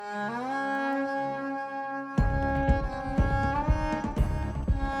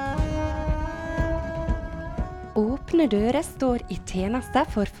Åpne dører står i tjeneste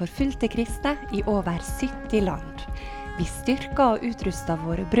for forfulgte kristne i over 70 land. Vi styrker og utruster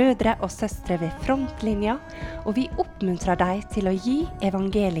våre brødre og søstre ved frontlinja, og vi oppmuntrer dem til å gi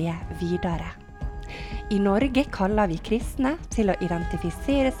evangeliet videre. I Norge kaller vi kristne til å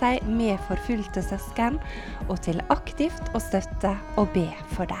identifisere seg med forfulgte søsken, og til aktivt å støtte og be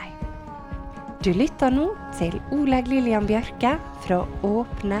for dem. Du lytter nå til Oleg Lillian Bjørke fra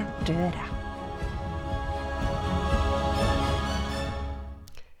Åpne dører.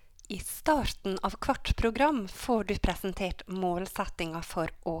 I starten av hvert program får du presentert målsettinger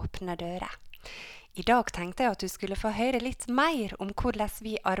for Åpne dører. I dag tenkte jeg at du skulle få høre litt mer om hvordan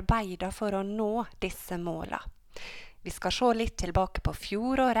vi arbeider for å nå disse målene. Vi skal se litt tilbake på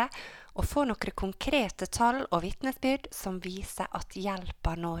fjoråret og få noen konkrete tall og vitnesbyrd som viser at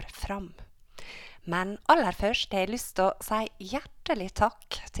hjelpa når fram. Men aller først har jeg lyst til å si hjertelig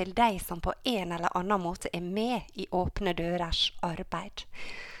takk til deg som på en eller annen måte er med i Åpne dørers arbeid.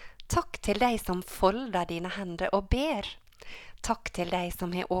 Takk til deg som folder dine hender og ber. Takk til deg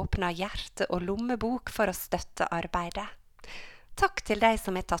som har åpnet hjerte og lommebok for å støtte arbeidet. Takk til deg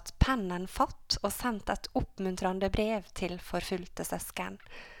som har tatt pennen fatt og sendt et oppmuntrende brev til forfulgte søsken.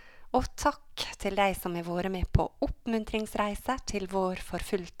 Og takk til deg som har vært med på oppmuntringsreise til vår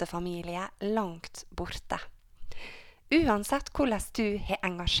forfulgte familie langt borte. Uansett hvordan du har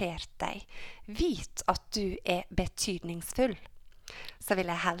engasjert deg, vit at du er betydningsfull. Så vil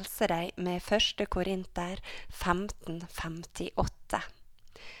jeg helse deg med 1. Korinter 15:58.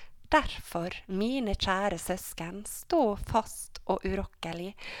 Derfor, mine kjære søsken, stå fast og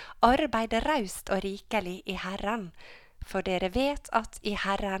urokkelig, arbeide raust og rikelig i Herren, for dere vet at i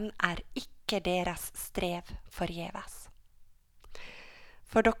Herren er ikke deres strev forgjeves.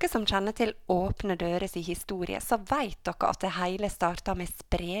 For dere som kjenner til Åpne døres historie, så vet dere at det hele startet med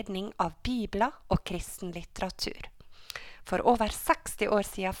spredning av bibler og kristen litteratur. For over 60 år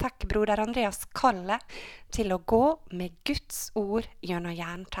siden fikk broder Andreas kallet til å gå med Guds ord gjennom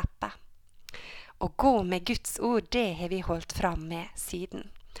jernteppet. Å gå med Guds ord, det har vi holdt fram med siden.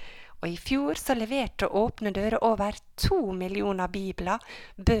 Og i fjor så leverte Åpne dører over 2 millioner bibler,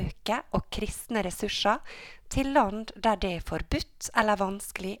 bøker og kristne ressurser til land der det er forbudt eller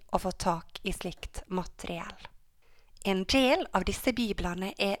vanskelig å få tak i slikt materiell. En del av disse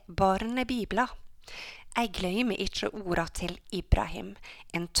biblene er barnebibler. Jeg glemmer ikke orda til Ibrahim,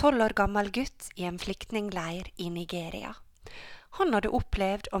 en 12 år gammel gutt i en flyktningleir i Nigeria. Han hadde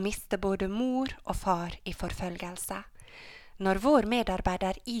opplevd å miste både mor og far i forfølgelse. Når vår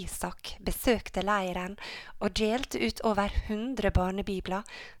medarbeider Isak besøkte leiren og delte ut over 100 barnebibler,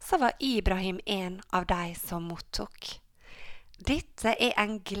 så var Ibrahim en av de som mottok. Dette er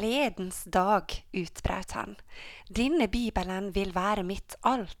en gledens dag, utbrøt han. Denne bibelen vil være mitt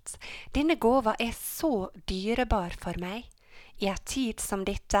alt. Denne gåva er så dyrebar for meg. I en tid som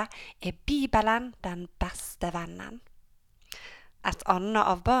dette er Bibelen den beste vennen. Et annet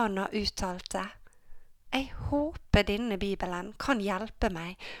av barna uttalte: Jeg håper denne Bibelen kan hjelpe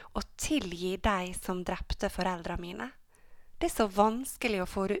meg å tilgi de som drepte foreldrene mine. Det er så vanskelig å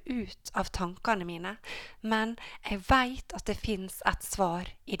få det ut av tankene mine, men jeg vet at det finnes et svar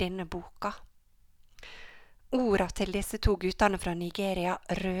i denne boka. Ordene til disse 2 guttene fra Nigeria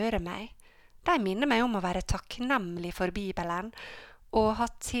rører meg. De minner meg om å være takknemlig for Bibelen og ha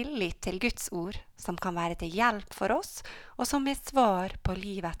tillit til Guds ord, som kan være til hjelp for oss, og som er svar på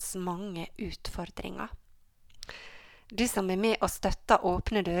livets mange utfordringer. Du som er med og støtter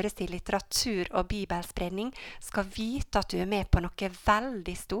Åpne døres i litteratur og bibelspredning, skal vite at du er med på noe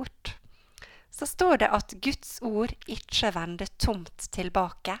veldig stort. Så står det at Guds ord ikke vender tomt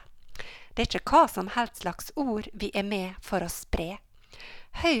tilbake. Det er ikke hva som helst slags ord vi er med for å spre.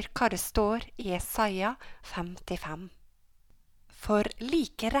 Hør hva det står i Jesaja 55. For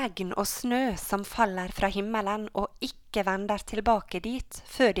like regn og snø som faller fra himmelen og ikke vender tilbake dit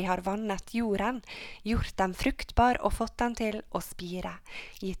før de har vannet jorden, gjort den fruktbar og fått den til å spire,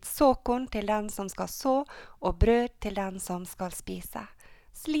 gitt såkorn til den som skal så og brød til den som skal spise.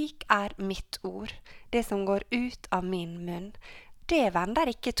 Slik er mitt ord, det som går ut av min munn. Det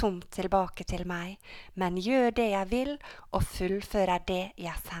vender ikke tomt tilbake til meg, men gjør det jeg vil og fullfører det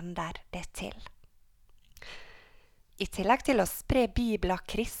jeg sender det til. I tillegg til å spre bibler,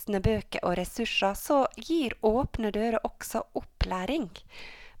 kristne bøker og ressurser, så gir Åpne dører også opplæring.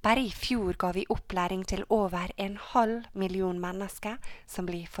 Bare i fjor ga vi opplæring til over 1,5 million mennesker som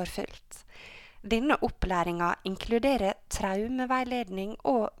blir forfulgt. Denne opplæringen inkluderer traumeveiledning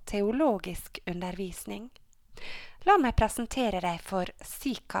og teologisk undervisning. La meg presentere deg for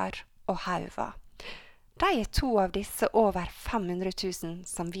Sikar og Hauva. De er 2 av disse over 500 000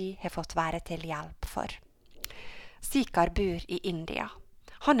 som vi har fått være til hjelp for. Sikar bor i India.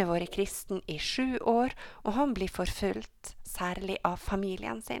 Han har vært kristen i 7 år, og han blir forfulgt, særlig av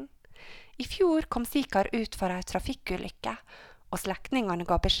familien sin. I fjor kom Sikar ut for en trafikkulykke, og slektningene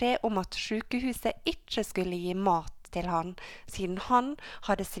ga beskjed om at sykehuset ikke skulle gi mat til han, siden han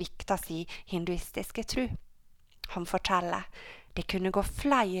hadde sviktet sin hinduistiske tro. Han forteller: «Det kunne gå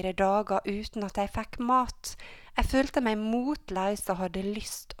flere dager uten at jeg fikk mat. Jeg følte meg motløs og hadde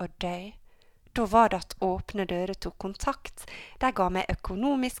lyst å dø. Da var det at Åpne Dører tok kontakt. De ga meg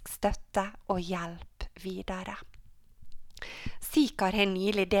økonomisk støtte og hjelp videre.» Sikar har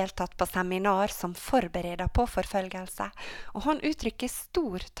nylig deltatt på seminar som forbereder på forfølgelse, og han uttrykker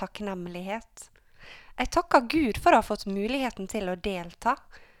stor takknemlighet. «Jeg takker Gud for å ha fått muligheten til å delta.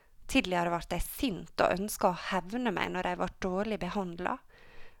 Tidligere ble jeg sint og ønsket å hevne meg når jeg var dårlig behandlet.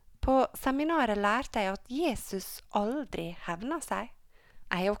 På seminaret lærte jeg at Jesus aldri hevner seg.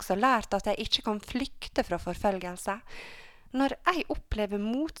 Jeg har også lært at jeg ikke kan flykte fra forfølgelse. Når jeg opplever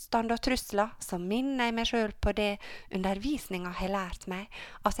motstand og trusler, så minner jeg meg selv på det undervisningen har lært meg,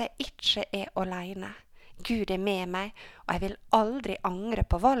 at jeg ikke er alene. Gud er med meg, og jeg vil aldri angre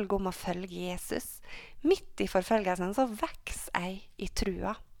på valget om å følge Jesus. Midt i forfølgelsen så vokser jeg i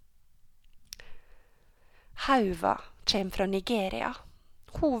trua.» Hauva kommer fra Nigeria.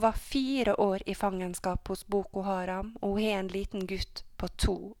 Hun var 4 år i fangenskap hos Boko Haram, og hun har en liten gutt på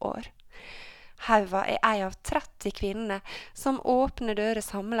 2 år. Hauva er en av 30 kvinner som Åpne Dører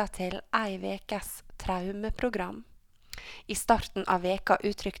samlet til en ukes traumeprogram. I starten av veka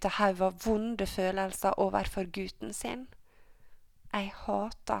uttrykte Hauva vonde følelser overfor gutten sin. «Jeg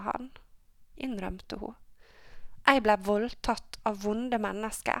hater han», innrømte hun. «Jeg ble voldtatt av vonde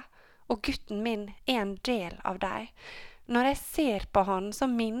mennesker, og gutten min er en del av dem. Når jeg ser på han, så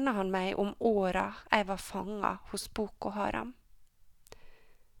minner han meg om åra jeg var fanget hos Boko Haram.»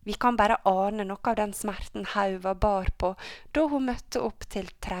 Vi kan bare ane noe av den smerten Hauva bar på da hun møtte opp til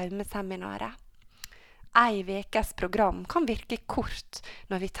traumeseminaret. En ukes program kan virke kort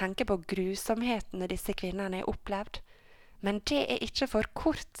når vi tenker på grusomhetene disse kvinnene har opplevd. Men det er ikke for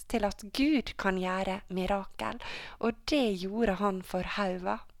kort til at Gud kan gjøre mirakel, og det gjorde han for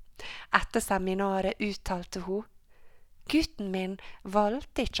Hauva. Etter seminaret uttalte hun: «Gutten min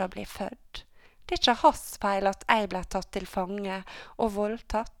valgte ikke å bli født. Det er ikke hans feil at jeg ble tatt til fange og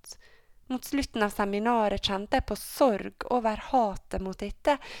voldtatt. Mot slutten av seminaret kjente jeg på sorg over hatet mot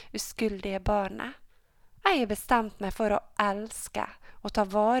dette uskyldige barnet. Jeg har bestemt meg for å elske og ta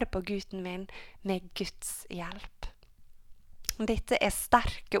vare på gutten min med Guds hjelp.» Dette er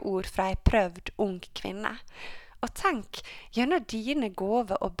sterke ord fra en prøvd ung kvinne. Og tenk, gjennom dine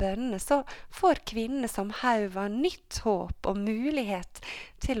gaver og bønner så får kvinner som Hauva nytt håp og mulighet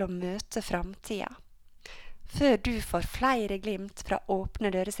til å møte framtida. Før du får flere glimt fra Åpne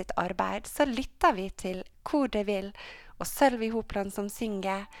Dører sitt arbeid, så lytter vi til Hvor det vil, og Sølvi Hopland som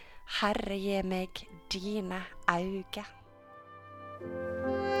synger «Herre, gi meg dine øyne».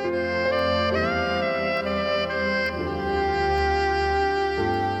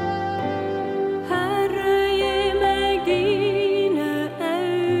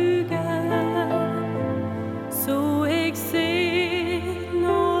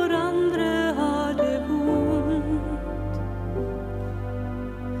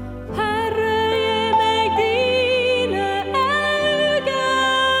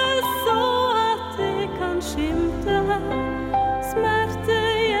 Skimte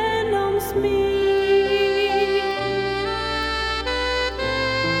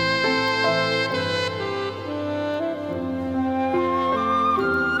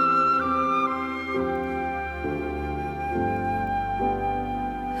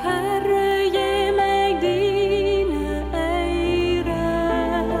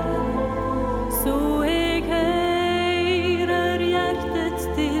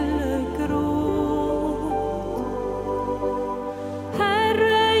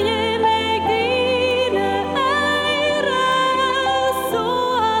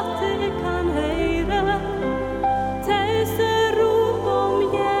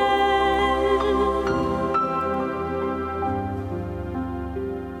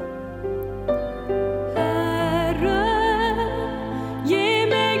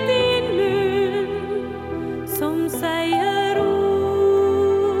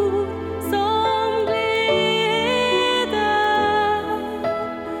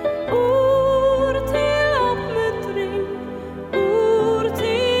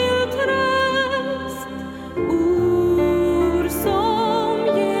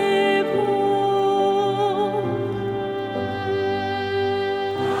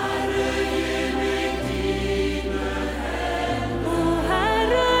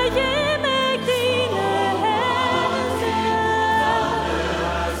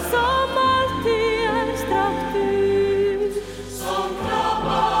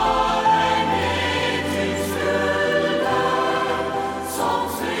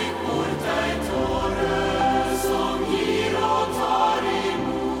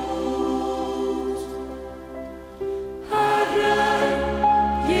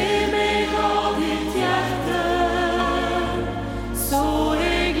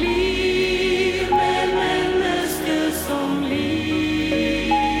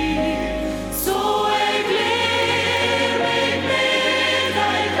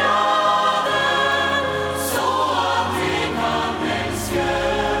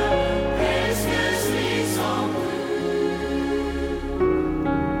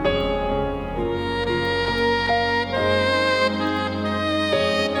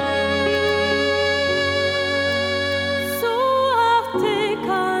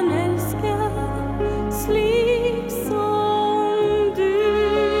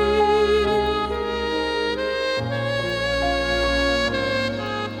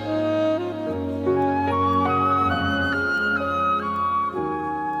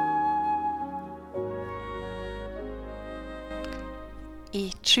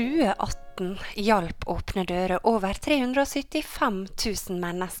I 2018 hjalp Åpne dører over 375 000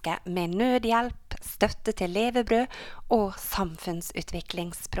 mennesker med nødhjelp, støtte til levebrød og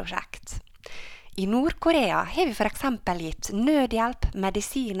samfunnsutviklingsprosjekt. I Nord-Korea har vi for eksempel gitt nødhjelp,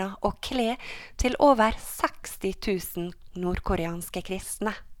 medisiner og klær til over 60 000 nordkoreanske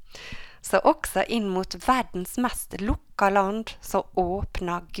kristne. Så også inn mot verdens mest lukka land så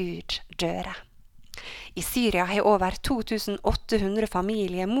åpner Gud dører. I Syria har over 2800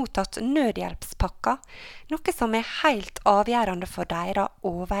 familier mottatt nødhjelpspakker, noe som helt avgjørende for deres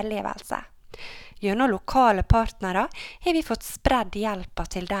overlevelse. Gjennom lokale partnere har vi fått spredd hjelpa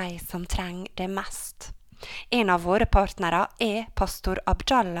til de som trenger det mest. En av våre partnere pastor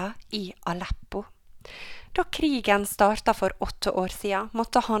Abdallah i Aleppo. Da krigen startet for 8 år siden,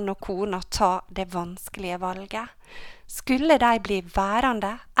 måtte han og kona ta det vanskelige valget. Skulle de bli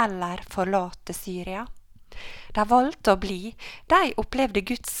værende eller forlate Syria? De valgte å bli. De opplevde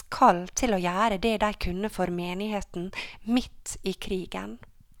Guds kall til å gjøre det de kunne for menigheten midt i krigen.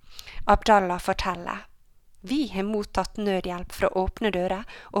 Abdallah forteller: Vi har mottatt nødhjelp fra Åpne dører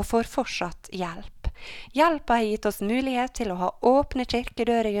og får fortsatt hjelp. Hjelpa har gitt oss mulighet til å ha åpne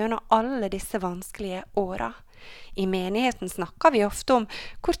kirkedører gjennom alle disse vanskelige åra. I menigheten snakker vi ofte om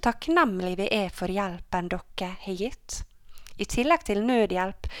hvor takknemlige vi for hjelpen dere har gitt. I tillegg til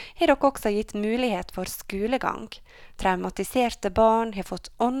nødhjelp har dere også gitt mulighet for skolegang. Traumatiserte barn har fått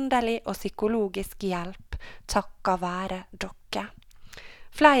åndelig og psykologisk hjelp, takket være dere.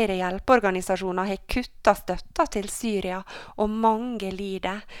 Flere hjelpeorganisasjoner har kuttet støtta til Syria, og mange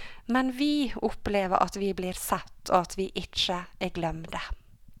lider, men vi opplever at vi blir sett og at vi ikke glemte.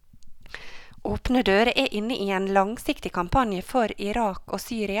 Åpne dører inne i en langsiktig kampanje for Irak og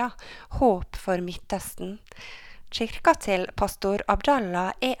Syria, Håp for Midtøsten. Kirka til pastor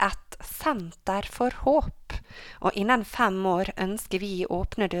Abdallah et senter for håp, og innen 5 år ønsker vi i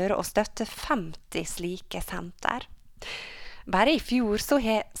Åpne dører å støtte 50 slike senter. Bare i fjor så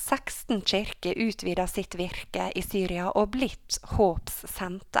har 16 kirker utvidet sitt virke i Syria og blitt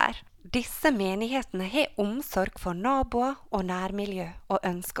håpssenter. Disse menighetene har omsorg for naboer og nærmiljø og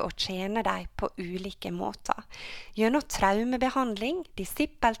ønsker å tjene dem på ulike måter. Gjennom traumebehandling,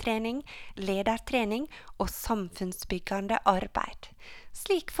 disippeltrening, ledertrening og samfunnsbyggende arbeid.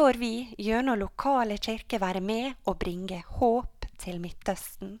 Slik får vi gjennom lokale kirker være med og bringe håp til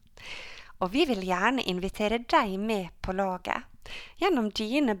Midtøsten. Og vi vil gjerne invitere deg med på laget. Gjennom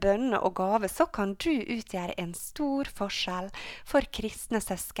dine bønner og gaver så kan du utgjøre en stor forskjell for kristne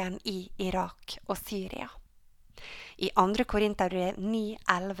søsken i Irak og Syria. I 2. Korinterbrev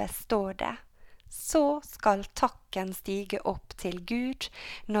 9:11 står det: Så skal takken stige opp til Gud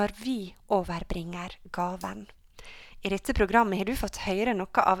når vi overbringer gaven. I dette programmet har du fått høre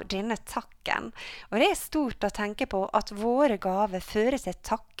noe av denne takken, og det stort å tenke på at våre gaver fører til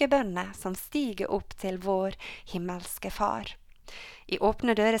takkebønner som stiger opp til vår himmelske far. I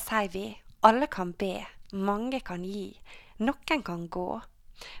Åpne dører sier vi: alle kan be, mange kan gi, noen kan gå.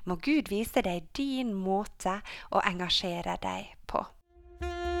 Må Gud vise deg din måte å engasjere deg på.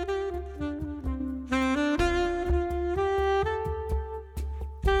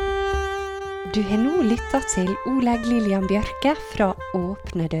 Du har nå lyttet til Oleg Lillian Bjørke fra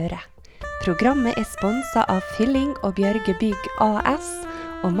Åpne dører. Programmet sponset av Fylling og Bjørge Bygg AS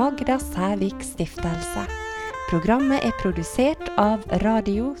og Magda Sævik Stiftelse. Programmet produsert av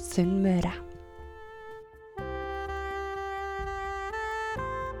Radio Sunnmøre.